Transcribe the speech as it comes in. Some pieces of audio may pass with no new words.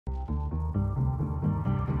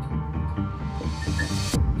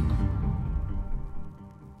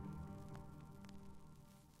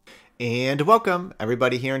And welcome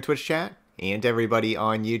everybody here in Twitch chat and everybody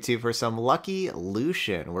on YouTube for some Lucky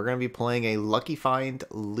Lucian. We're going to be playing a Lucky Find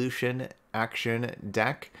Lucian action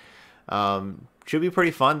deck. Should be pretty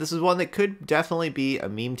fun. This is one that could definitely be a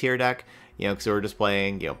meme tier deck, because we're just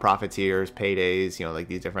playing, profiteers, paydays, like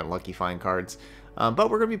these different Lucky Find cards. But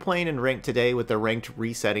we're going to be playing in ranked today with the ranked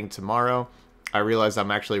resetting tomorrow. I realize I'm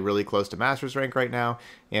actually really close to Masters rank right now,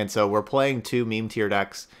 and so we're playing two meme tier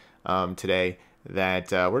decks today.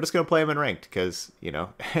 That we're just going to play them in ranked because,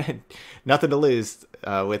 nothing to lose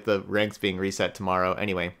with the ranks being reset tomorrow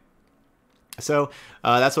anyway. So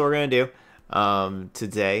that's what we're going to do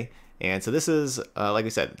today. And so this is, like I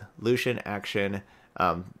said, Lucian action.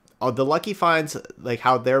 The Lucky Finds, like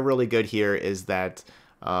how they're really good here is that,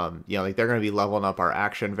 like they're going to be leveling up our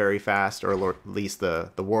action very fast, or at least the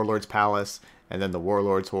Warlord's Palace and then the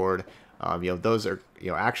Warlord's Horde. Those are,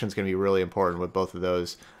 action's going to be really important with both of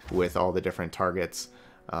those, with all the different targets.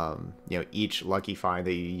 Each Lucky Find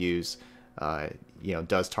that you use,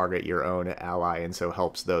 does target your own ally, and so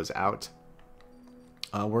helps those out.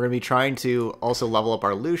 We're going to be trying to also level up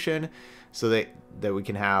our Lucian so that we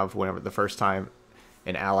can have, whenever the first time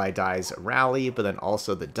an ally dies, rally, but then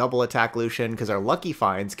also the double attack Lucian, because our Lucky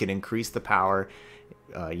Finds can increase the power,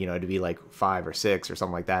 to be like 5 or 6 or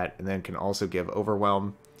something like that, and then can also give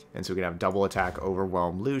Overwhelm. And so we can have double attack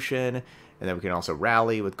Overwhelm Lucian, and then we can also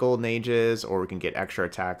rally with Golden Ages, or we can get extra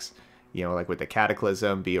attacks, like with the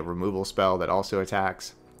Cataclysm, be a removal spell that also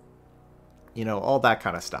attacks. All that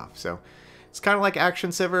kind of stuff. So it's kind of like Action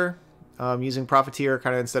Sivir, using Profiteer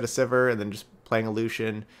kind of instead of Sivir, and then just playing a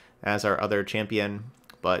Lucian as our other champion,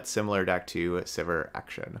 but similar deck to Sivir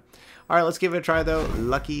Action. All right, let's give it a try though.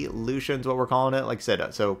 Lucky Lucian's what we're calling it. Like I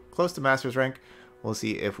said, so close to Masters rank. We'll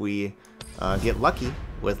see if we get lucky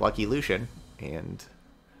with Lucky Lucian and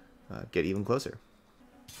get even closer.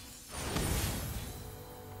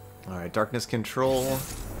 Alright, Darkness Control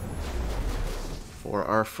for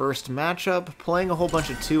our first matchup. Playing a whole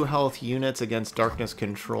bunch of 2 health units against Darkness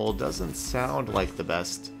Control doesn't sound like the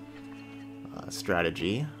best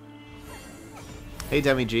strategy. Hey,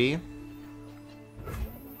 Demi G.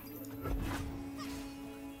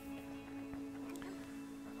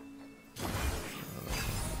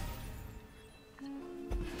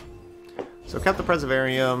 So kept the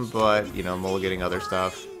Preservarium, but, mulliganing other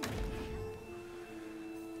stuff.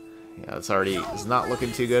 Yeah, it's not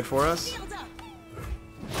looking too good for us.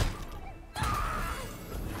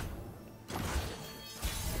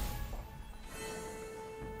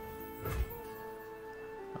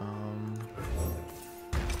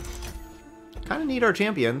 Kind of need our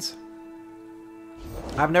champions.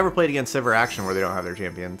 I've never played against Sivir Action where they don't have their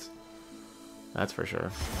champions. That's for sure.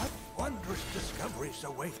 What wondrous discoveries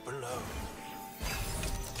await below?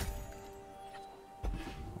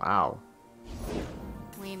 Wow.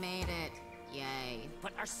 We made it. Yay.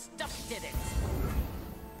 But our stuff did it.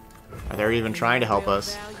 They're even trying to help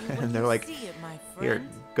us. And they're like, here,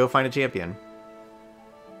 go find a champion.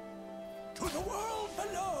 To the world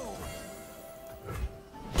below.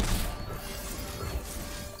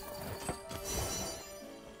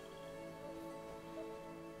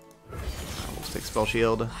 We'll stick Spell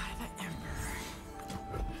Shield.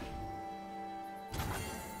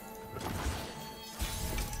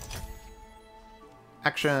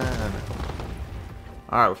 Action!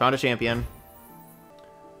 Alright, we found a champion.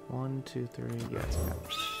 1, 2, 3, yes.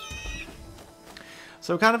 Okay.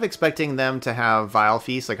 So kind of expecting them to have Vile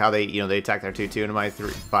Feast, like how they, they attack their 2-2 into my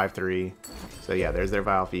 5-3. So yeah, there's their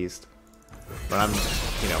Vile Feast. But I'm,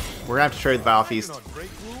 we're gonna have to trade Vile Feast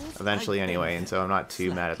eventually anyway, and so I'm not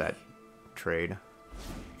too mad at that trade.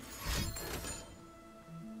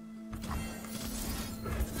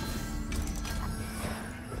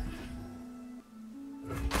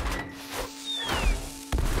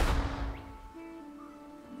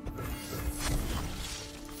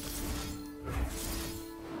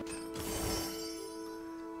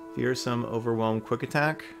 Fearsome Overwhelm Quick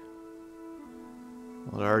Attack.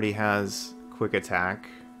 Well, it already has Quick Attack.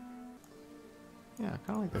 Yeah, kind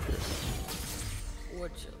of like the Fearsome.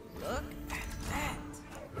 Would you look at that?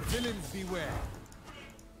 Villains beware.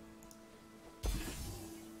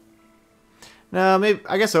 No, maybe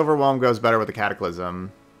I guess Overwhelm goes better with the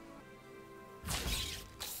Cataclysm.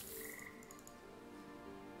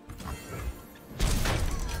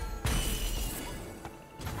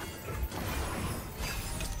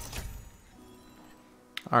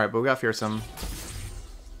 Alright, but we got Fearsome.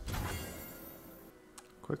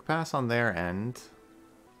 Quick pass on their end.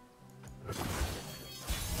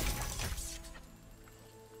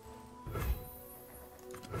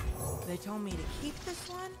 They told me to keep this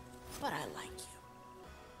one, but I like you.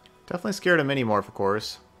 Definitely scared of Minimorph, of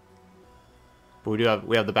course. But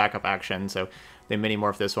we have the backup action, so they mini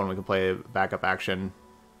morph this one. We can play backup action.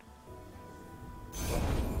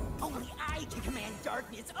 Only I can command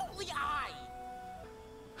darkness. Only I.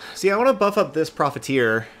 See, I want to buff up this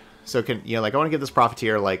Profiteer, so like I want to give this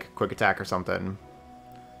Profiteer like quick attack or something,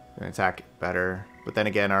 and attack better. But then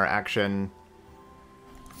again, our action,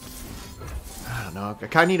 I don't know. I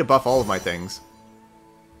kind of need to buff all of my things.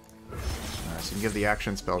 Alright, so you can give the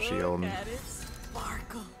action spell shield. Look at it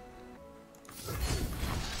sparkle.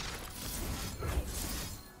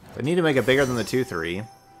 I need to make it bigger than the 2/3.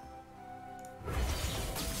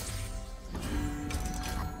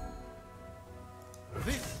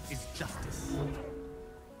 This is justice.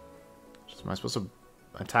 Am I supposed to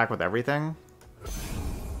attack with everything?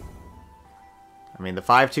 I mean, the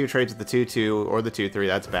 5/2 trades with the 2/2 or the 2/3,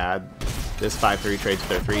 that's bad. This 5/3 trades with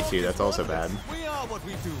their 3/2, that's also bad. We are what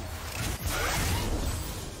we do.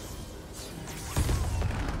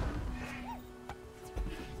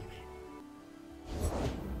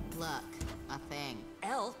 Look, a thing.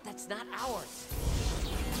 Elf, that's not ours.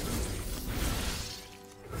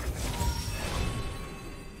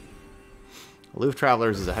 Aloof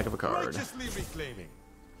Travelers is a heck of a card. Righteously reclaiming.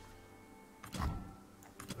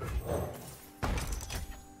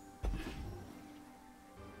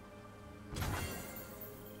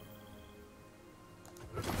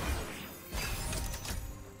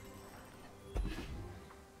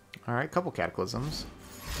 Alright, couple Cataclysms.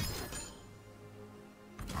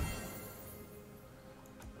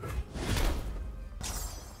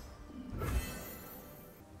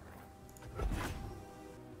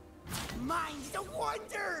 Mine's the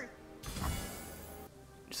wonder.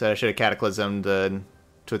 Said I should have Cataclysmed the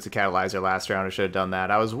Twitzy Catalyzer last round. I should have done that.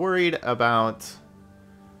 I was worried about,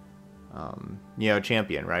 you know,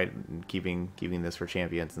 champion, right? Keeping this for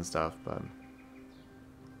champions and stuff, but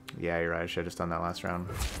yeah, you're right. I should have just done that last round.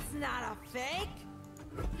 It's not a fake.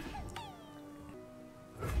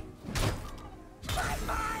 My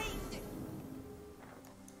mind.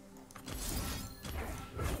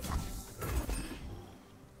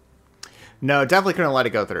 No, definitely couldn't let it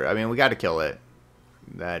go through. I mean, we got to kill it.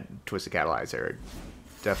 That Twisted Catalyzer.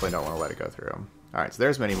 Definitely don't want to let it go through. Alright, so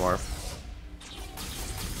there's many more.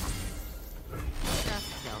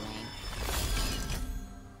 Just kill me.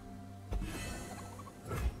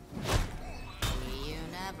 See you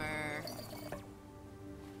never.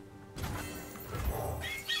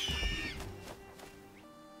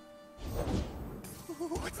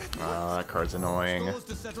 Oh, that card's annoying. Scores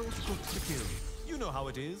to settle, cooks to kill. You know how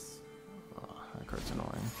it is. Oh, that card's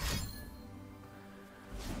annoying.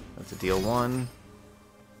 That's a deal 1.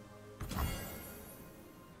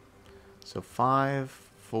 So 5,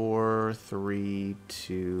 4, 3,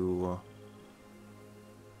 2,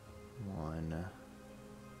 1.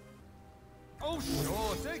 Oh,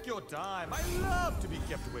 sure, take your time. I love to be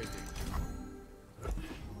kept waiting.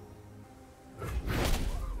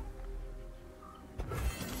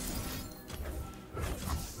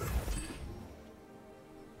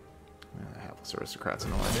 Hapless Aristocrat's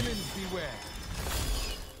annoying. Villains beware.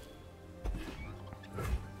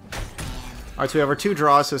 Alright, so we have our 2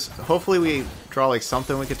 draws. So hopefully we draw like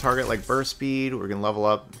something we could target, like burst speed. We're gonna level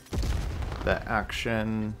up the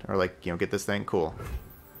action, or like, you know, get this thing. Cool.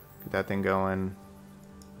 Get that thing going.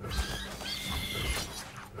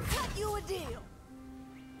 Cut you a deal.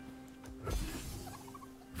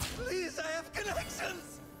 Please, I have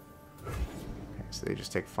connections. Okay, so they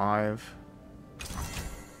just take 5.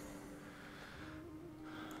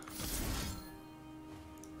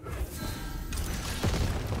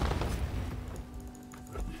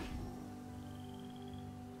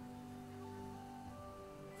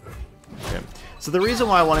 So the reason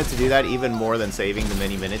why I wanted to do that even more than saving the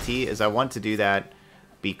mini Minity is I want to do that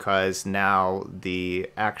because now the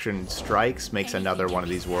action strikes makes another one of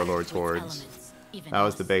these Warlord's Hordes. That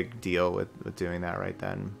was the big deal with doing that right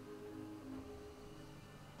then.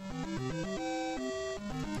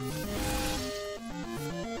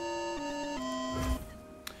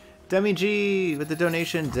 Demi G with the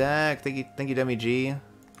donation deck. Thank you, Demi G.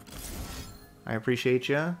 I appreciate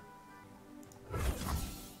you.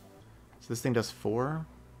 So this thing does 4.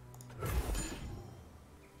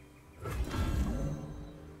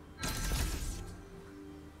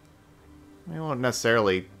 It won't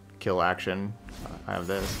necessarily kill action. I have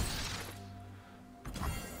this.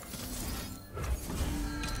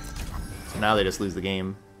 So now they just lose the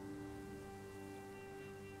game.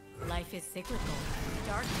 Life is cyclical.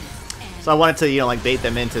 Darkness and So I wanted to, you know, like bait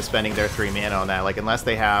them into spending their 3 mana on that. Like unless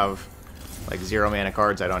they have like 0 mana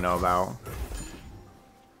cards I don't know about.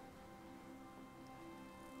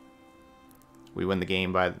 We win the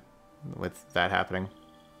game with that happening.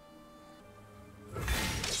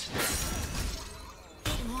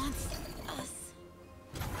 It wants us.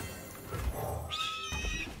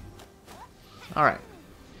 Alright.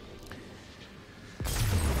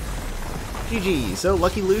 GG. So,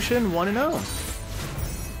 Lucky Lucian 1-0.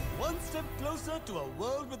 One step closer to a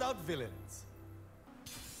world without villains.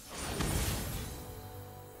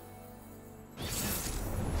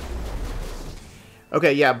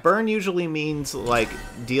 Okay, yeah, burn usually means, like,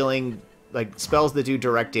 dealing, like, spells that do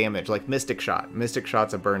direct damage, like Mystic Shot. Mystic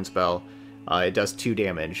Shot's a burn spell. It does 2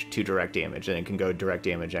 damage, 2 direct damage, and it can go direct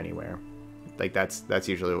damage anywhere. Like, that's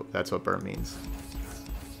usually, that's what burn means.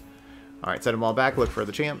 Alright, set them all back, look for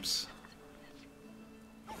the champs.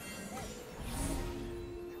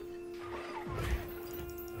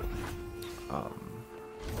 I'll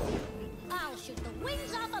shoot the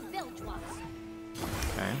wings off a bilge once.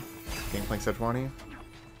 Okay. Gangplank Sejuani.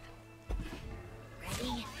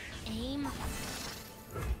 Ready, aim.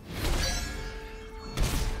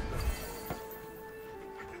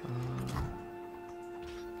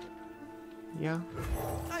 Yeah.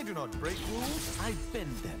 I do not break rules. I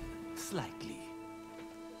bend them slightly.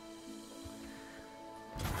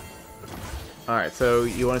 Alright, so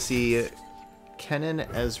you want to see Kennen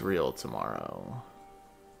Ezreal tomorrow.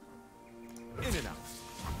 In and out.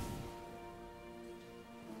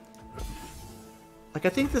 Like, I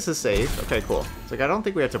think this is safe. Okay, cool. It's like, I don't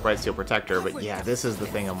think we have to Bright Steel Protector, but yeah, this is the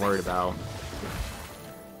thing I'm worried about.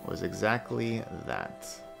 Was exactly that.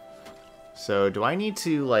 So, do I need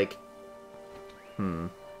to, like... I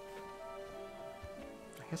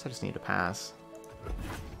guess I just need to pass.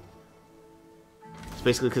 It's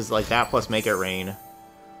basically because, like, that plus Make It Rain.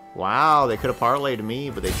 Wow, they could have parlayed me,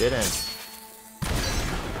 but they didn't.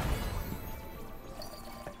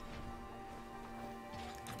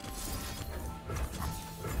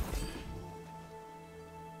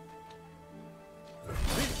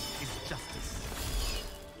 This is justice.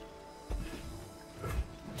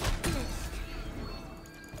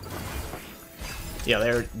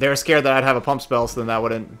 Yeah, they're scared that I'd have a pump spell, so then that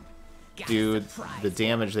wouldn't do the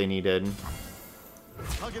damage they needed.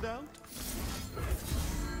 Hug it out.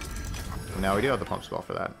 And now we do have the pump spell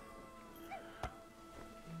for that.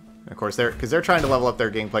 And of course, because they're trying to level up their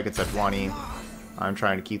Gangplank and Sejuani. I'm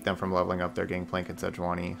trying to keep them from leveling up their Gangplank and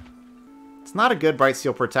Sejuani. It's not a good Bright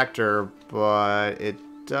Steel Protector, but it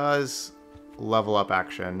does level up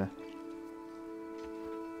action.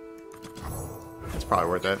 It's probably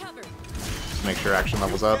worth it. Just make sure action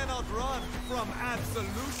levels up. Cannot run from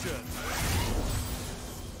absolution.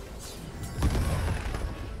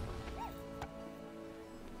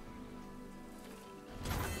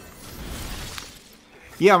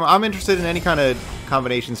 Yeah, I'm interested in any kind of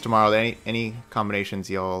combinations tomorrow. Any combinations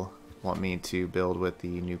y'all want me to build with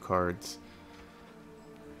the new cards.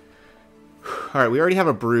 Alright, we already have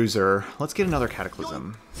a Bruiser. Let's get another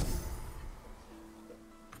Cataclysm.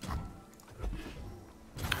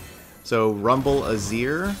 So, Rumble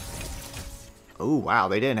Azir. Oh, wow,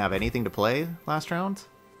 they didn't have anything to play last round?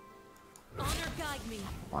 Honor guide me.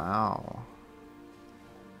 Wow.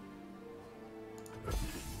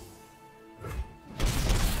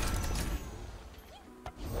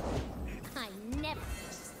 I never.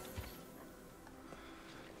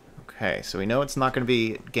 Okay, so we know it's not going to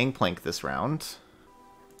be Gangplank this round.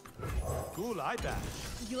 Cool eye patch.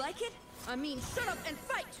 You like it? I mean, shut up and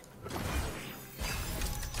fight.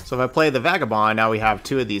 So if I play the Vagabond, now we have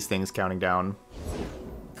 2 of these things counting down.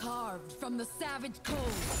 Carved from the savage code.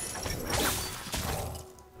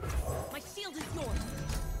 My shield is yours.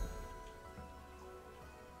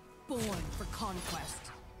 Born for conquest.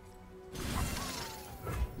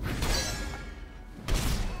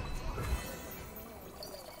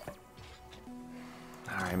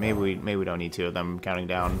 Alright, maybe we don't need 2 of them counting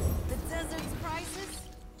down. The desert's prices,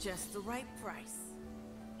 just the right price.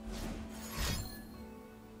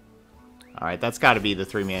 Alright, that's got to be the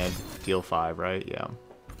 3-mana deal 5, right? Yeah.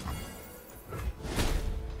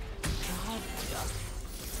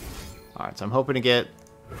 Alright, so I'm hoping to get...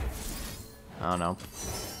 I don't know.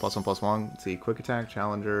 +1/+1. Let's see, Quick Attack,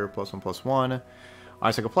 Challenger, +1/+1. Alright, so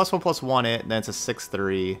I could +1/+1 it, and then it's a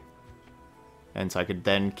 6/3. And so I could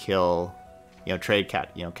then kill... You know, trade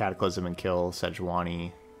Cataclysm and kill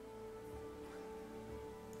Sejuani.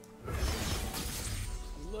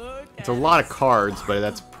 It's a lot of cards, but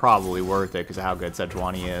that's probably worth it because of how good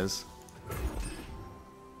Sejuani is.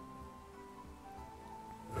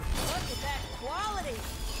 Look at that quality.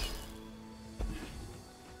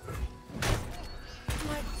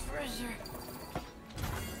 My treasure.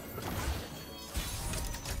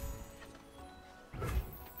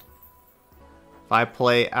 If I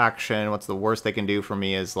play action, what's the worst they can do for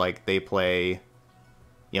me is, like, they play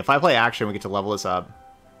Yeah, if I play Akshan, we get to level this up.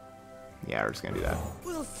 Yeah, we're just gonna do that.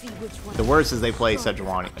 We'll see which one. The worst is they play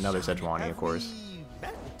Sejuani, another Sejuani, of course.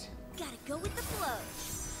 Gotta go with the flow.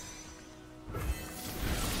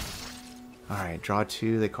 Alright, draw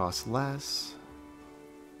 2, they cost less.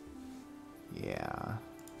 Yeah.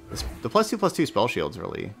 The +2/+2 spell shield's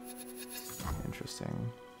really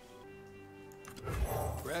interesting.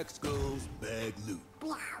 Crack skulls, bag loot.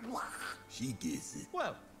 Blah blah. She gets it.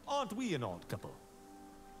 Well, aren't we an odd couple?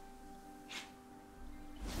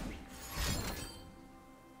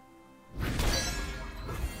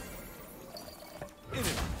 In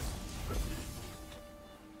it.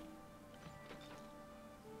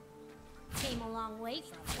 Came a long way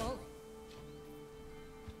for a bullet.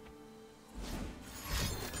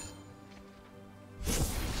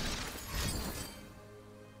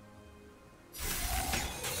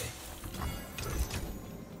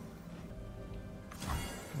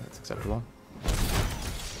 That's acceptable.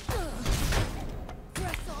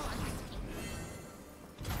 Press on.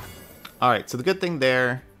 Alright, so the good thing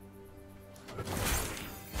there...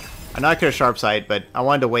 I know I could have sharp sight, but I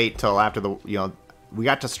wanted to wait till after the, you know, we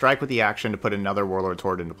got to strike with the action to put another Warlord's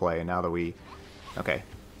Horde into play, and now that we, okay,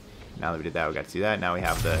 now that we did that, we got to do that. Now we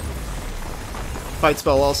have the fight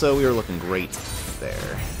spell also. We were looking great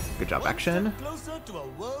there. Good job, Akshan. Closer to a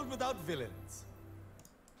world without villains.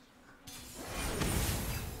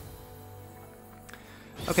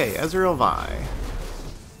 Okay, Ezreal Vi.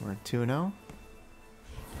 We're 2-0.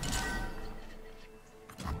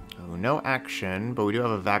 Oh, no action, but we do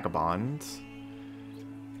have a Vagabond.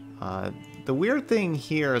 The weird thing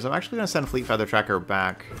here is I'm actually going to send Fleet Feather Tracker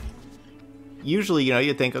back. Usually, you know,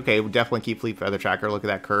 you'd think, okay, we'll definitely keep Fleet Feather Tracker, look at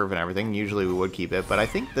that curve and everything. Usually we would keep it, but I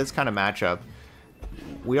think this kind of matchup,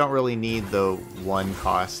 we don't really need the one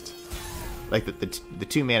cost, like the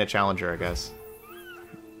 2-mana Challenger, I guess.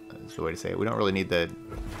 That's the way to say it. We don't really need the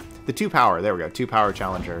 2 power, there we go, 2 power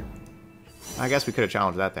Challenger. I guess we could have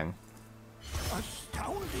challenged that thing.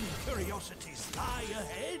 Astounding curiosities lie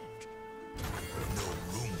ahead. No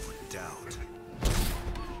room for doubt.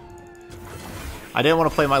 I didn't want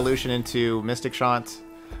to play my Lucian into Mystic Shot,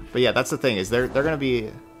 but yeah, that's the thing, is they're gonna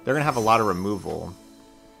have a lot of removal.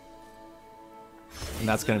 And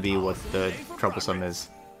that's gonna be what the troublesome is.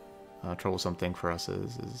 Troublesome thing for us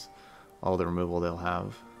is all the removal they'll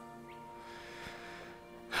have.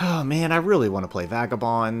 Oh man, I really want to play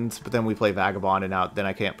Vagabond, but then we play Vagabond and then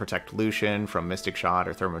I can't protect Lucian from Mystic Shot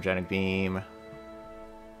or Thermogenic Beam.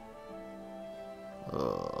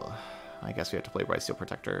 Ugh. I guess we have to play Bright Steel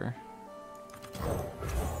Protector.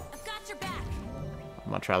 I've got your back. I'd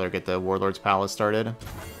much rather get the Warlord's Palace started.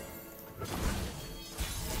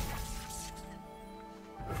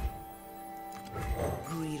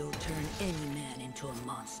 Greed will turn any man into a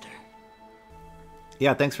monster.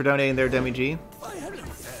 Yeah, thanks for donating there, Demi G. Why, hello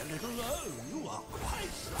there, little O. You are quite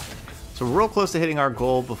right. So we're real close to hitting our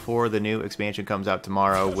goal before the new expansion comes out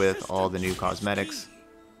tomorrow with all the new cosmetics.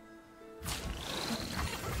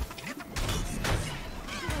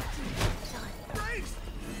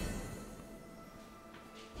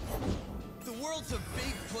 The world's a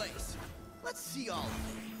big place. Let's see all of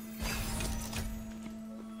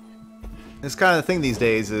it. It's kind of the thing these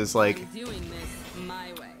days is like Doing this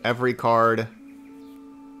my way. every card,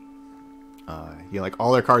 you know, like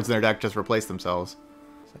all their cards in their deck just replace themselves.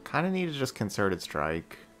 So I kind of need to just Concerted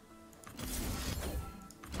Strike.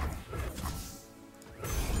 I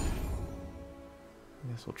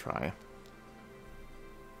guess we'll try.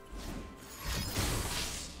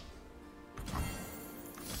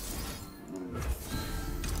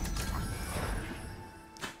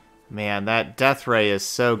 Man, that Death Ray is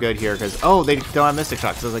so good here because, oh, they don't have Mystic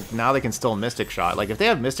Shot. So like now they can still Mystic Shot. Like if they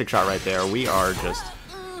have Mystic Shot right there, we are just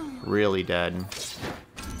really dead.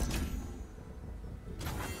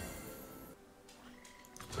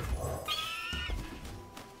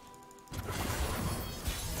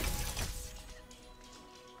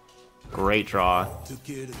 Great draw. Took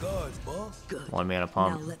care of the guards, boss. Good. 1 mana Now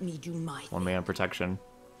pump. let me do my 1 mana protection.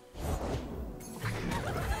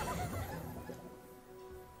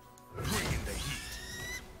 Bringing the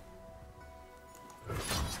heat.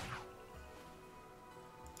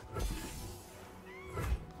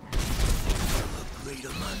 Upgrade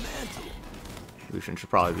of my mantle. Lucian should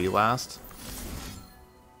probably be last.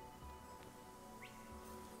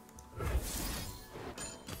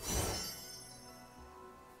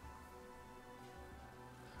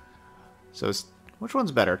 So, which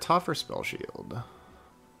one's better, Tough or Spell Shield?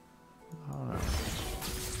 I don't know.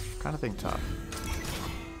 Kind of think Tough.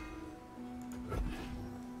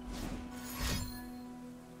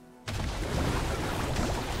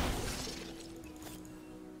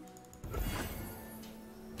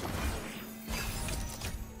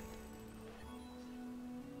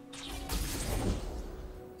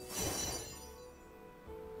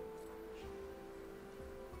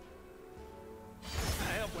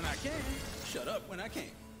 shut up when I can't.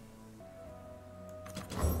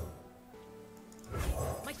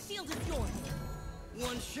 My shield is yours.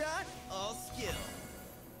 One shot, all skill.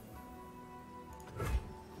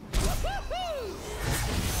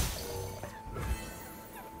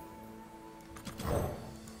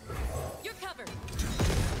 You're covered.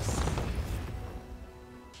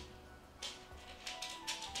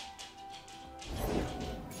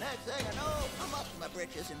 Next thing I know, I'm up to my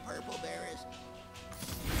britches in purple berries.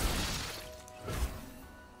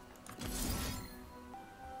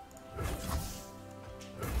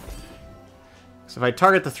 So if I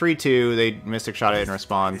target the 3-2, they Mystic Shot it in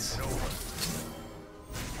response.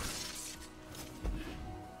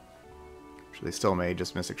 Actually, they still may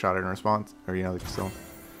just Mystic Shot it in response. Or, you know, they still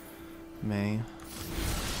may.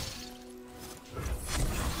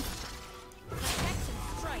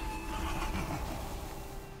 Strike.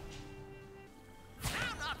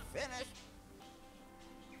 I'm not finished.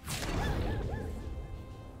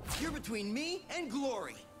 You're between me and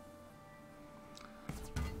glory.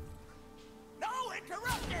 No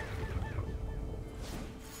interruption!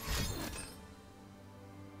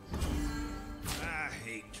 I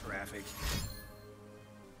hate traffic.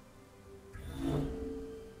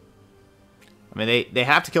 I mean, they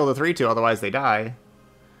have to kill the 3-2, otherwise they die.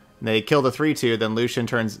 And they kill the 3-2,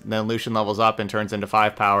 then Lucian levels up and turns into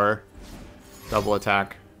 5 power. Double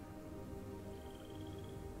attack.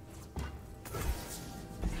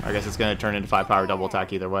 I guess it's going to turn into 5 power double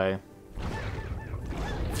attack either way.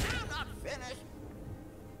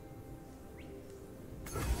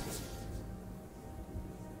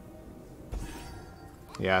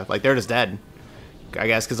 Yeah, like, they're just dead. I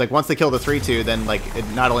guess, because, like, once they kill the 3-2, then, like, it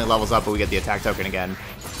not only levels up, but we get the attack token again.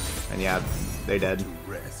 And, yeah, they're dead.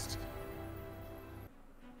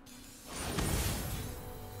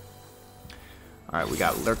 Alright, we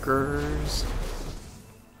got Lurkers.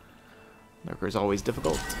 Lurkers always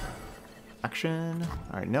difficult. Action.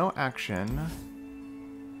 Alright, no action.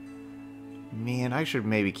 Man, I should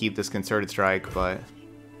maybe keep this Concerted Strike, but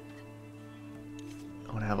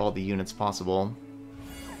I want to have all the units possible.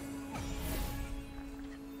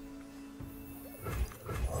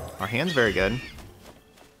 Our hand's very good.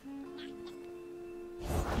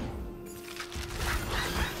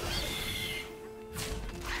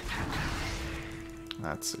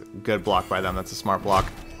 That's a good block by them. That's a smart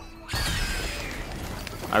block.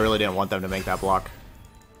 I really didn't want them to make that block.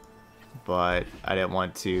 But I didn't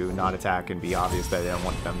want to not attack and be obvious that I didn't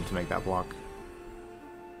want them to make that block.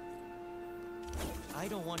 I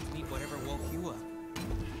don't want to be whatever woke you up.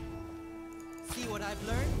 See what I've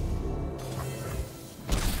learned?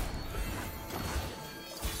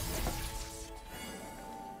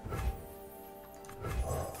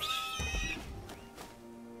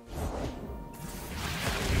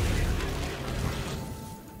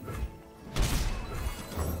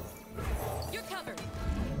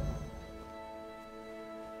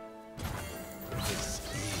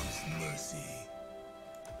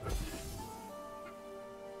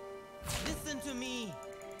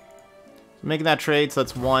 Making that trade, so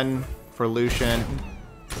that's 1 for Lucian.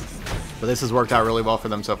 But this has worked out really well for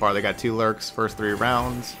them so far. They got 2 Lurks first 3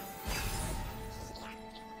 rounds.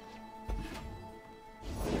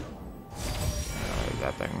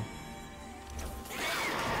 That thing.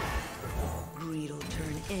 Greed will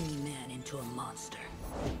turn any man into a monster.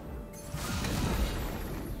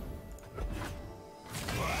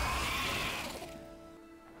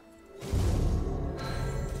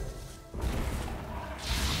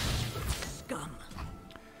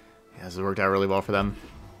 This has worked out really well for them.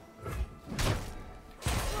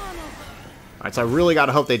 Alright, so I really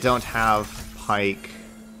gotta hope they don't have Pike.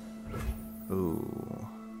 Ooh.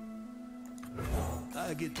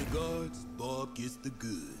 I get the guards, Bob gets the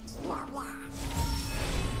goods.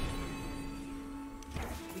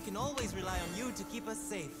 We can always rely on you to keep us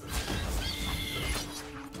safe.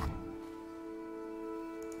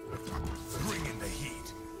 Bring in the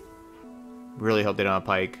heat. Really hope they don't have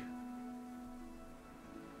Pike.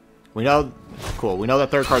 We know, cool. We know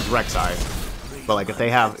that third card's Rek'Sai, but like if they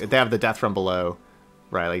have the Death from Below,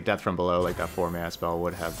 right? Like Death from Below, like that 4-mana spell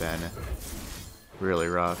would have been really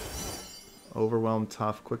rough. Overwhelm,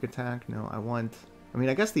 tough, quick attack. No, I mean,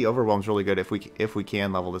 I guess the Overwhelm's really good if we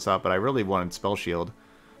can level this up, but I really wanted Spell Shield.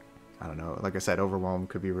 I don't know. Like I said, Overwhelm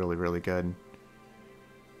could be really, really good.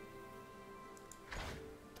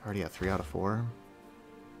 Already at 3 out of 4.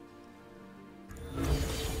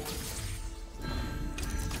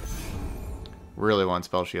 Really want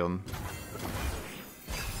Spell Shield.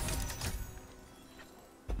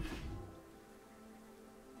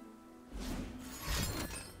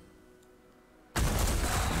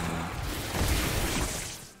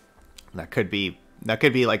 That could be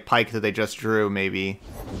like Pike that they just drew, maybe.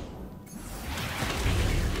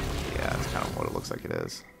 Yeah, that's kind of what it looks like it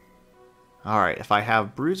is. Alright, if I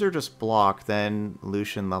have Bruiser just block, then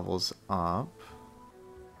Lucian levels up.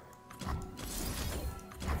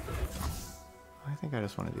 I think I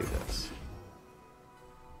just want to do this.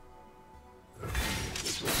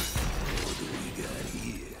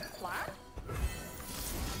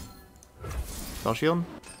 Spell shield?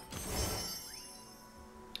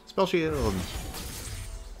 Spell shield!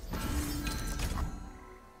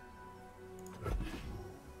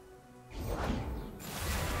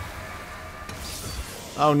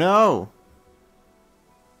 Oh no!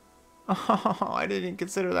 Oh, I didn't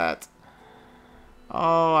consider that.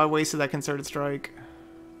 Oh, I wasted that concerted strike.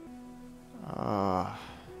 Oh,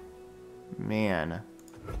 man.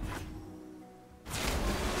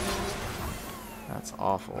 That's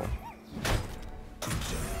awful.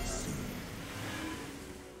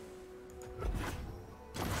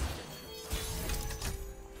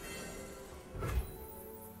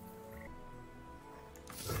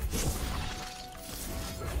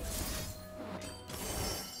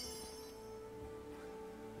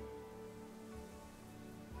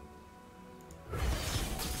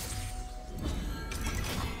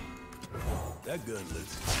 That gun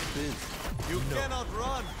looks expensive. You cannot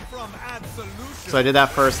run from absolution. So I did that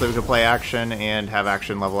first so that we could play action and have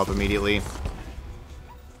action level up immediately.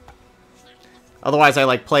 Otherwise I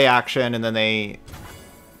like play action and then they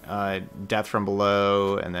death from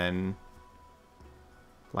below and then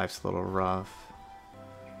life's a little rough.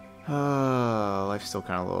 Life's still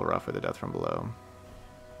kind of a little rough with the death from below.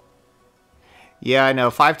 Yeah, I know.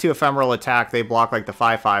 5-2 ephemeral attack, they block like the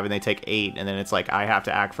 5-5 and they take 8, and then it's like I have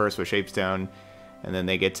to act first with Shapestone, and then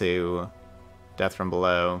they get to death from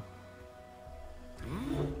below.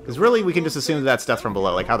 Because really, we can just assume that that's death from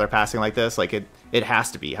below, like how they're passing like this. Like it has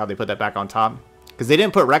to be how they put that back on top. Because they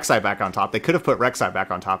didn't put Rek'Sai back on top. They could have put Rek'Sai back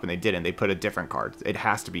on top, and they didn't. They put a different card. It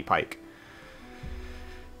has to be Pike.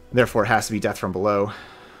 Therefore, it has to be death from below.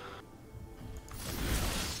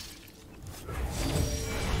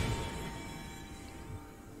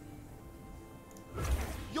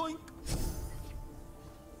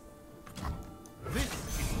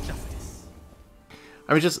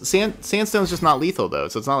 I mean, just Sandstone's just not lethal though,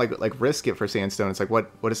 so it's not like risk it for Sandstone. It's like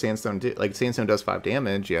what does Sandstone do? Like Sandstone does 5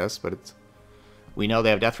 damage, yes, but it's we know they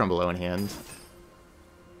have death from below in hand.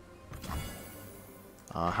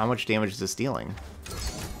 How much damage is this dealing?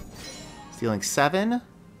 It's dealing 7.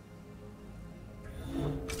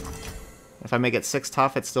 If I make it 6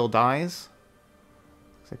 tough, it still dies.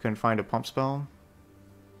 'Cause I couldn't find a pump spell.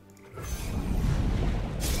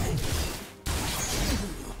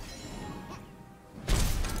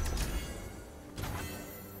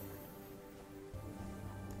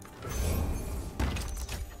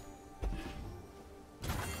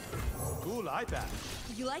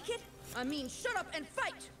 You like it? I mean, shut up and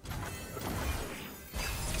fight!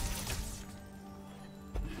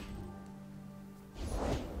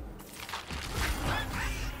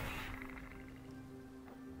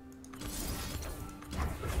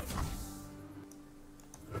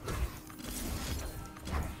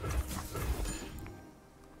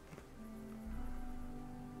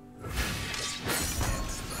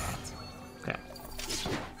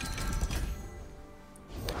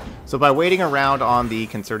 So by waiting around on the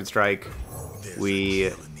Concerted Strike, we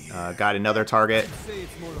got another target,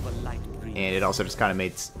 and it also just kind of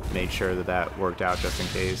made sure that that worked out just in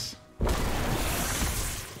case.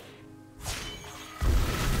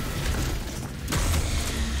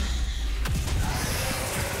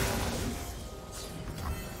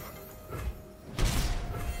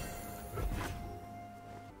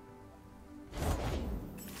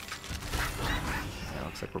 Yeah,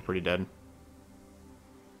 looks like we're pretty dead.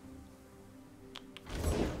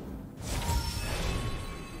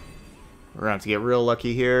 We're gonna have to get real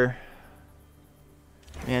lucky here.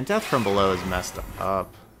 Man, death from below is messed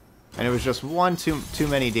up. And it was just one too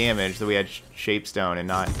many damage that we had Shapestone and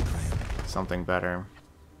not something better.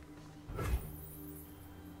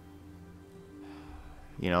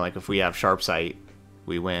 You know, like if we have Sharp Sight,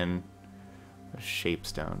 we win.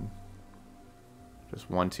 Shapestone. Just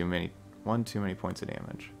one too many points of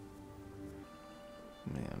damage.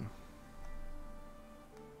 Man.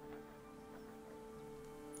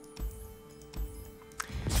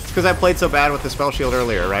 Because I played so bad with the spell shield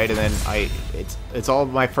earlier, right? And then it's all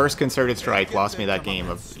my first Concerted Strike lost me that game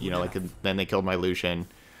of, you know, like then they killed my Lucian.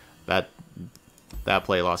 That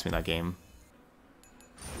play lost me that game.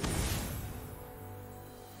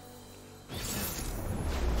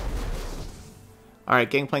 All right,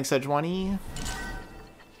 Gangplank Sejuani.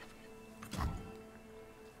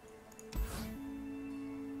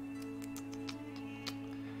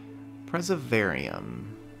 Preservarium.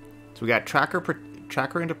 So we got Tracker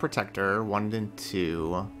into Protector, 1 and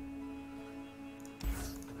 2.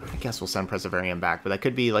 I guess we'll send Preservarium back, but that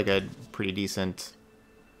could be like a pretty decent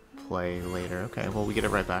play later. Okay, well, we get it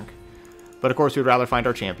right back. But of course, we'd rather find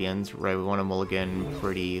our champions, right? We want to mulligan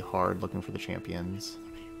pretty hard looking for the champions.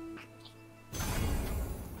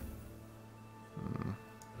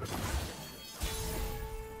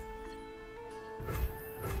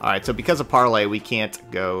 Alright, so because of Parlay, we can't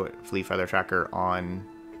go Fleet Feather Tracker on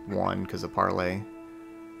 1 because of Parlay.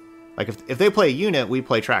 Like, if they play a unit, we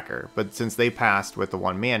play Tracker. But since they passed with the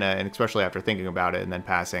 1 mana, and especially after thinking about it and then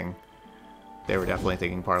passing, they were definitely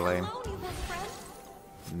thinking Parlay.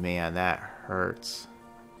 Man, that hurts.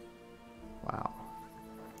 Wow.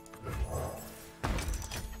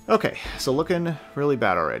 Okay, so looking really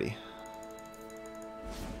bad already.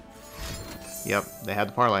 Yep, they had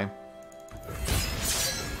the Parlay.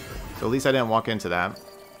 So at least I didn't walk into that.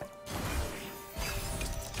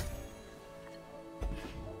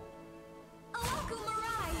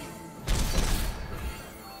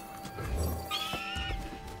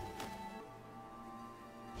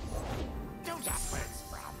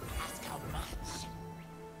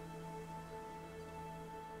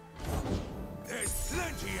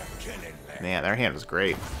 Man, their hand was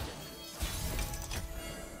great.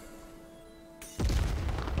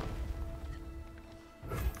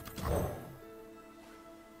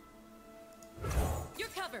 You're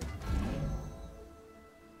covered.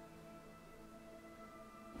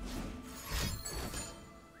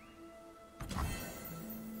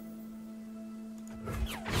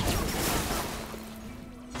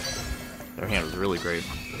 Their hand was really great.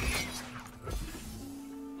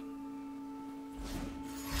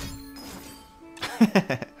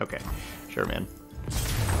 Okay, sure, man.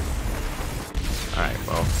 Alright,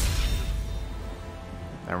 well.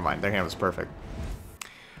 Never mind, their hand was perfect.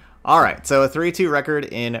 Alright, so a 3-2 record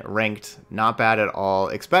in Ranked, not bad at all,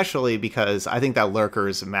 especially because I think that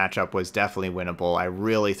Lurkers matchup was definitely winnable. I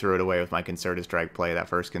really threw it away with my Concerted Strike play, that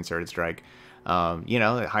first Concerted Strike. You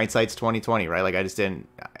know, hindsight's 20/20, right? Like, I just didn't...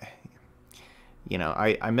 You know,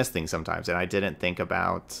 I miss things sometimes, and I didn't think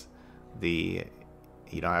about the...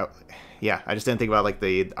 You know, I just didn't think about, like,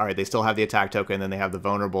 alright, they still have the attack token, then they have the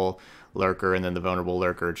vulnerable Lurker, and then the vulnerable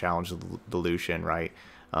Lurker challenged the Lucian, right?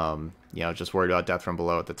 You know, just worried about death from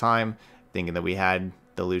below at the time, thinking that we had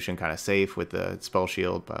the Lucian kind of safe with the spell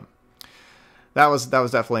shield, but that was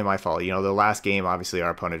definitely my fault. You know, the last game, obviously, our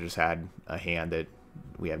opponent just had a hand that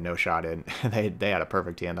we have no shot in. They had a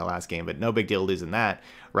perfect hand the last game, but no big deal losing that,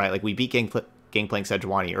 right? Like, we beat Gangplank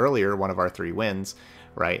Sejuani earlier, one of our 3 wins,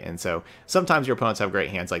 right? And so sometimes your opponents have great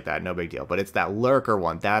hands like that, no big deal. But it's that Lurker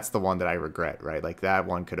one, that's the one that I regret, right? Like, that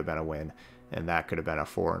one could have been a win, and that could have been a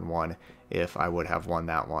 4-1 if I would have won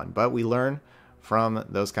that one. But we learn from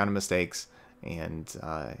those kind of mistakes, and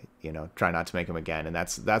you know, try not to make them again. And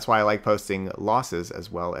that's why I like posting losses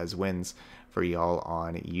as well as wins for y'all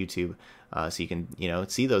on YouTube, so you can, you know,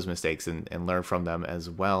 see those mistakes and learn from them as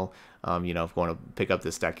well. You know, if you want to pick up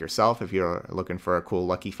this deck yourself, if you're looking for a cool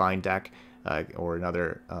Lucky Find deck, or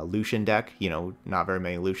another Lucian deck, you know, not very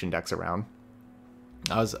many Lucian decks around.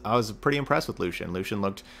 I was pretty impressed with Lucian. Lucian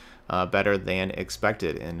looked better than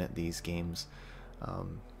expected in these games.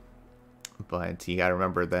 But you gotta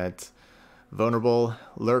remember that vulnerable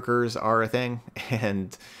Lurkers are a thing,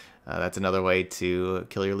 and that's another way to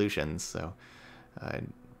kill your Lucians. So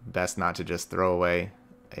best not to just throw away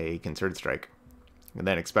a Concerted Strike. And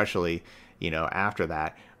then especially, you know, after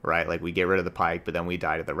that, right, like, we get rid of the Pike, but then we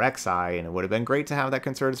die to the Rek'Sai, and it would have been great to have that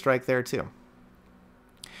Concerted Strike there too.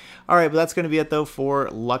 Alright, but that's going to be it, though, for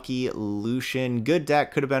Lucky Lucian. Good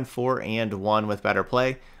deck, could have been 4-1 with better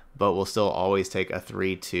play, but we'll still always take a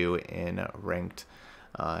 3-2 in Ranked.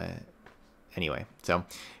 Anyway, so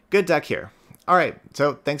good deck here. Alright,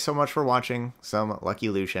 so thanks so much for watching some Lucky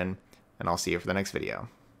Lucian, and I'll see you for the next video.